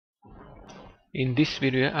In this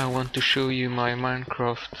video I want to show you my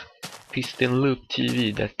Minecraft piston loop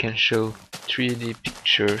TV that can show 3D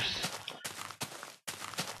pictures.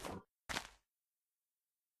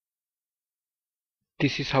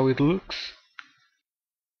 This is how it looks.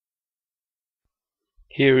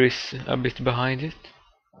 Here is a bit behind it.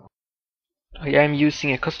 I am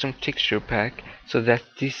using a custom texture pack so that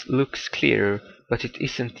this looks clearer, but it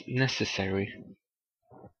isn't necessary.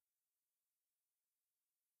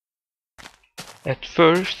 At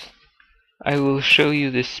first, I will show you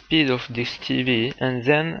the speed of this TV and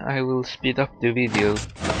then I will speed up the video.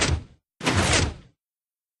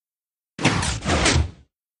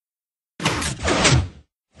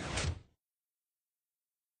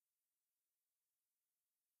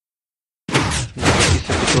 Now it is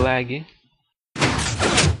a bit laggy.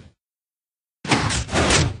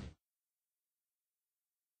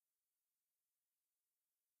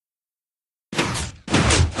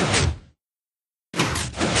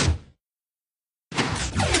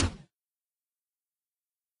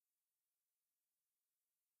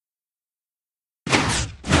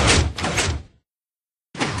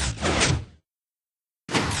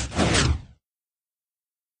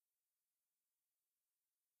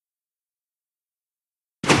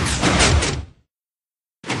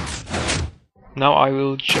 Now I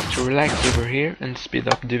will just relax over here and speed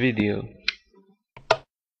up the video.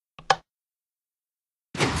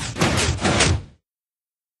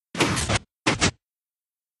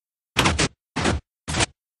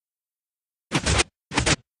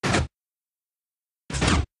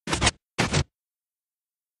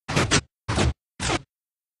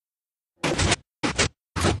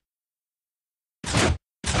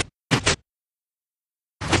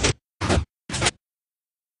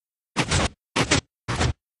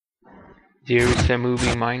 There is a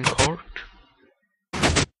moving minecart.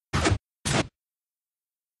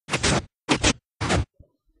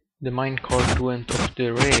 The minecart went off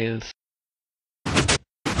the rails.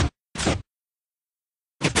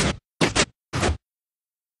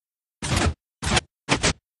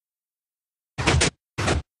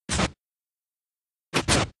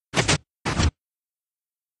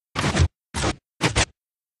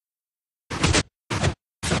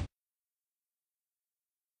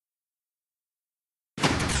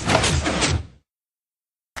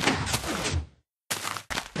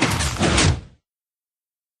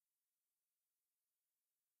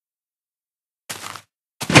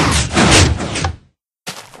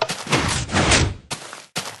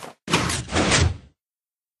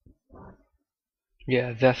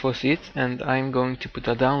 Yeah, that was it, and I'm going to put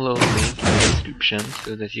a download link in the description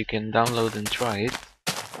so that you can download and try it.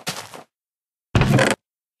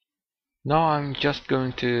 Now I'm just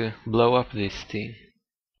going to blow up this thing.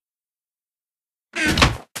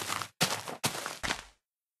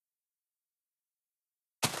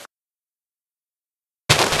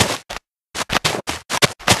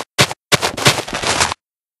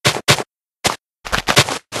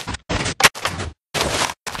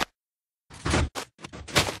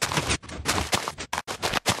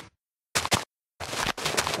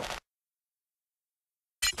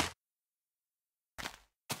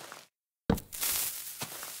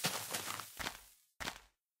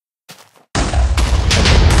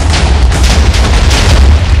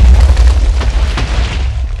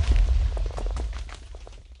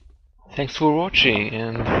 Thanks for watching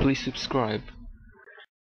and please subscribe.